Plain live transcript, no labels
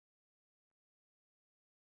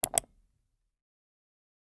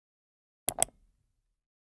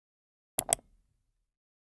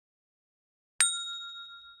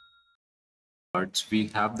cards, we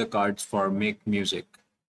have the cards for make music.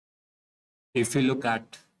 If you look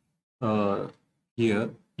at here,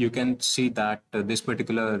 you can see that this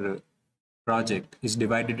particular project is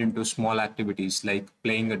divided into small activities like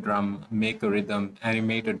playing a drum, make a rhythm,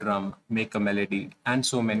 animate a drum, make a melody, and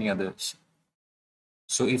so many others.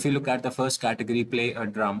 So if you look at the first category, play a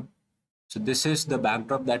drum. So this is the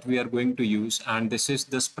backdrop that we are going to use, and this is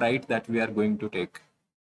the sprite that we are going to take.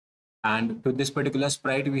 And to this particular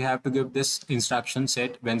sprite, we have to give this instruction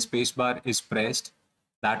set when spacebar is pressed.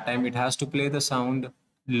 That time it has to play the sound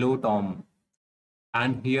low tom.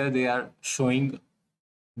 And here they are showing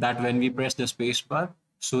that when we press the spacebar,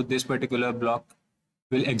 so this particular block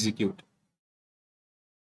will execute.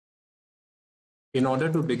 In order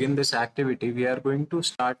to begin this activity, we are going to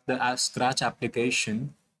start the Scratch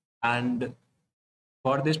application, and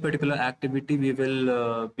for this particular activity, we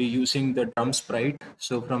will be using the drum sprite.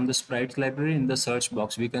 So from the sprites library in the search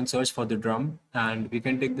box, we can search for the drum and we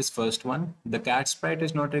can take this first one. The cat sprite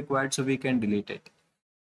is not required, so we can delete it.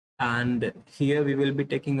 And here we will be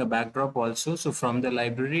taking a backdrop also. So from the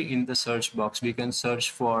library in the search box, we can search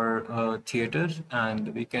for theater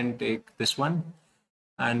and we can take this one.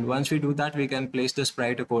 And once we do that, we can place the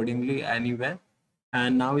sprite accordingly anywhere.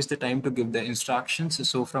 And now is the time to give the instructions.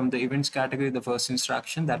 So from the events category, the first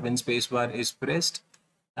instruction that when spacebar is pressed.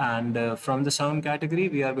 And from the sound category,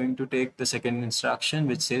 we are going to take the second instruction,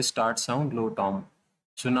 which says start sound low tom.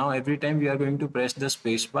 So now every time we are going to press the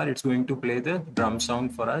spacebar, it's going to play the drum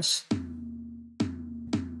sound for us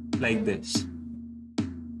like this.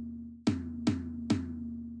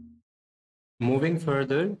 Moving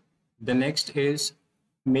further, the next is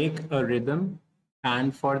make a rhythm.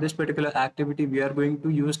 And for this particular activity, we are going to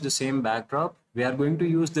use the same backdrop. We are going to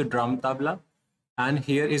use the drum tabla. And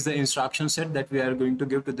here is the instruction set that we are going to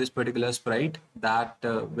give to this particular sprite that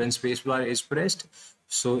when spacebar is pressed,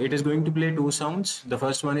 so it is going to play two sounds. The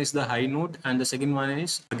first one is the high note and the second one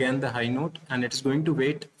is again the high note, and it is going to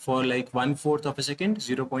wait for like 1/4 of a second,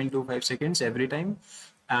 0.25 seconds every time.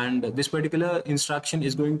 And this particular instruction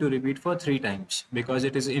is going to repeat for 3 times because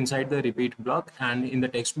it is inside the repeat block, and in the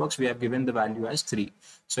text box we have given the value as 3.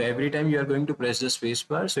 So every time you are going to press the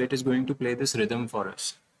spacebar, so it is going to play this rhythm for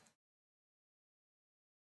us.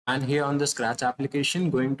 And here on the Scratch application,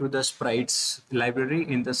 going to the sprites library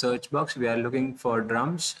in the search box, we are looking for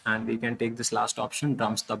drums, and we can take this last option,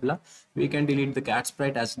 drums tabla. We can delete the cat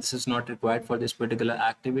sprite as this is not required for this particular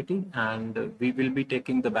activity. And we will be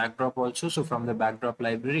taking the backdrop also. So from the backdrop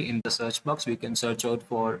library in the search box, we can search out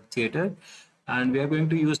for theater. And we are going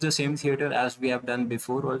to use the same theater as we have done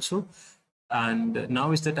before also. And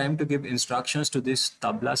now is the time to give instructions to this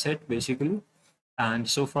tabla set basically. And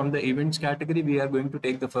so from the events category, we are going to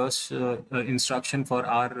take the first instruction for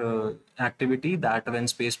our activity that when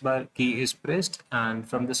spacebar key is pressed, and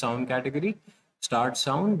from the sound category, start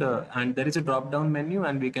sound, and there is a drop down menu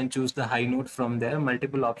and we can choose the high note from there.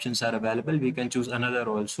 Multiple options are available. We can choose another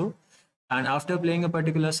also. And after playing a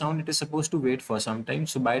particular sound, it is supposed to wait for some time.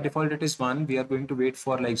 So by default, it is 1. We are going to wait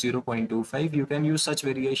for like 0.25. You can use such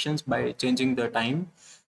variations by changing the time.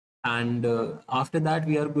 And after that,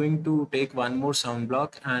 we are going to take one more sound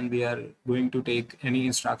block and we are going to take any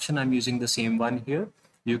instruction. I'm using the same one here.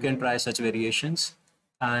 You can try such variations.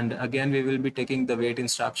 And again, we will be taking the wait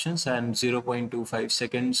instructions and 0.25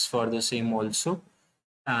 seconds for the same also.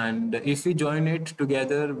 And if we join it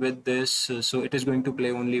together with this, so it is going to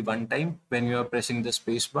play only one time when you are pressing the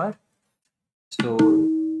space bar. So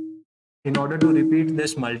in order to repeat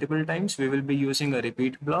this multiple times, we will be using a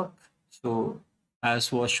repeat block. So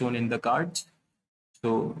as was shown in the cards.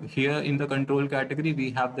 So here in the control category,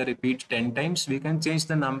 we have the repeat 10 times. We can change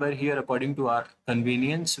the number here according to our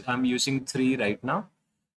convenience. I'm using 3 right now.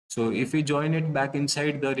 So if we join it back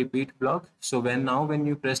inside the repeat block, so when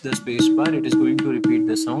you press the space bar, it is going to repeat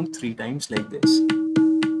the sound 3 times like this.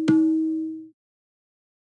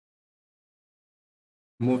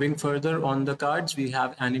 Moving further on the cards, we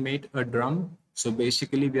have animate a drum. So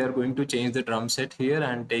basically we are going to change the drum set here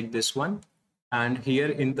and take this one. And here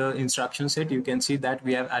in the instruction set, you can see that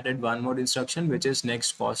we have added one more instruction, which is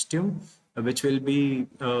next costume, which will be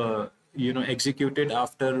executed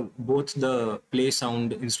after both the play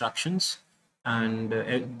sound instructions. And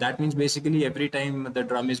that means basically every time the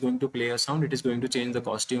drum is going to play a sound, it is going to change the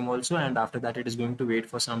costume also. And after that, it is going to wait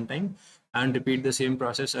for some time and repeat the same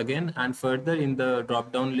process again. And further in the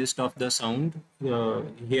drop down list of the sound,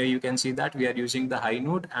 here you can see that we are using the high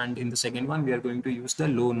note. And in the second one, we are going to use the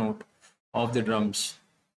low note of the drums.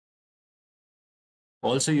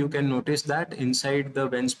 Also, you can notice that inside the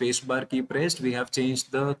when spacebar key pressed, we have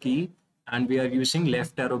changed the key and we are using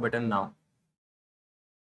left arrow button now.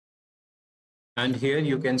 And here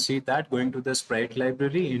you can see that going to the sprite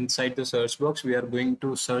library inside the search box, we are going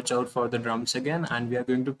to search out for the drums again, and we are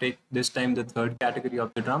going to take this time the third category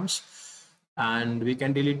of the drums, and we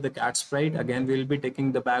can delete the cat sprite. Again, we'll be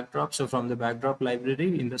taking the backdrop. So from the backdrop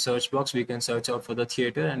library in the search box, we can search out for the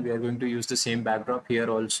theater, and we are going to use the same backdrop here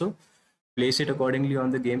also. Place it accordingly on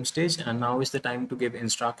the game stage, and now is the time to give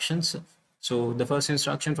instructions. So the first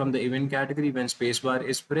instruction from the event category, when spacebar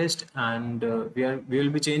is pressed, and we will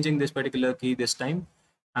be changing this particular key this time.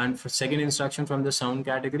 And for second instruction from the sound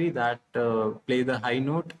category, that play the high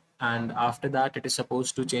note, and after that it is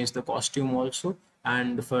supposed to change the costume also,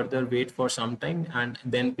 and further wait for some time and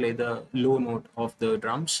then play the low note of the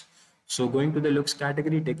drums. So going to the looks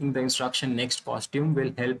category, taking the instruction next costume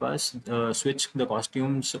will help us switch the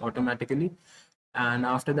costumes automatically. And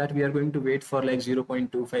after that, we are going to wait for like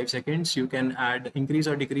 0.25 seconds. You can add, increase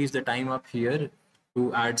or decrease the time up here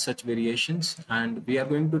to add such variations. And we are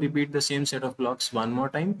going to repeat the same set of blocks one more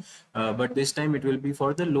time, but this time it will be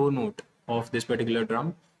for the low note of this particular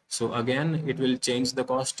drum. So again, it will change the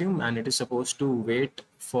costume, and it is supposed to wait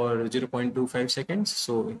for 0.25 seconds.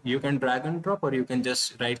 So you can drag and drop, or you can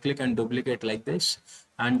just right click and duplicate like this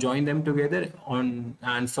and join them together on,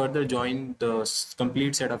 and further join the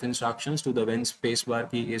complete set of instructions to the when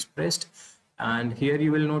spacebar key is pressed. And here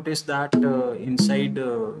you will notice that inside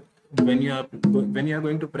when you are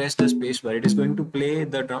going to press the spacebar, it is going to play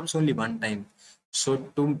the drums only one time. So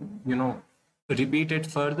to repeat it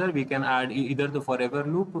further, we can add either the forever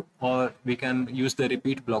loop, or we can use the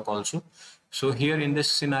repeat block also. So here in this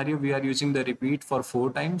scenario, we are using the repeat for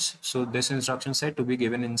 4 times. So this instruction set to be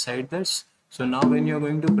given inside this. So now when you're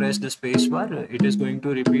going to press the space bar, it is going to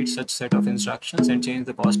repeat such set of instructions and change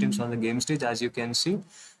the costumes on the game stage, as you can see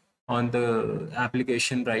on the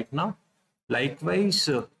application right now. Likewise,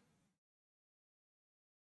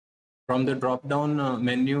 from the drop down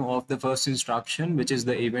menu of the first instruction, which is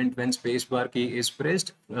the event when spacebar key is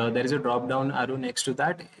pressed, there is a drop down arrow next to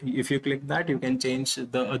that. If you click that, you can change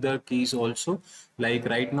the other keys also. Like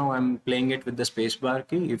right now, I'm playing it with the spacebar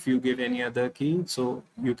key. If you give any other key, so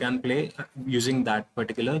you can play using that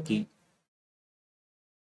particular key.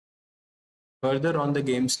 Further on the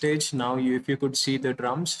game stage, now if you could see the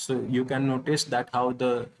drums, so you can notice that how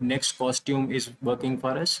the next costume is working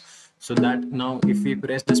for us. So that now if we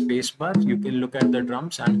press the space bar, you can look at the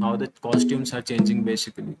drums and how the costumes are changing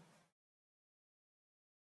basically.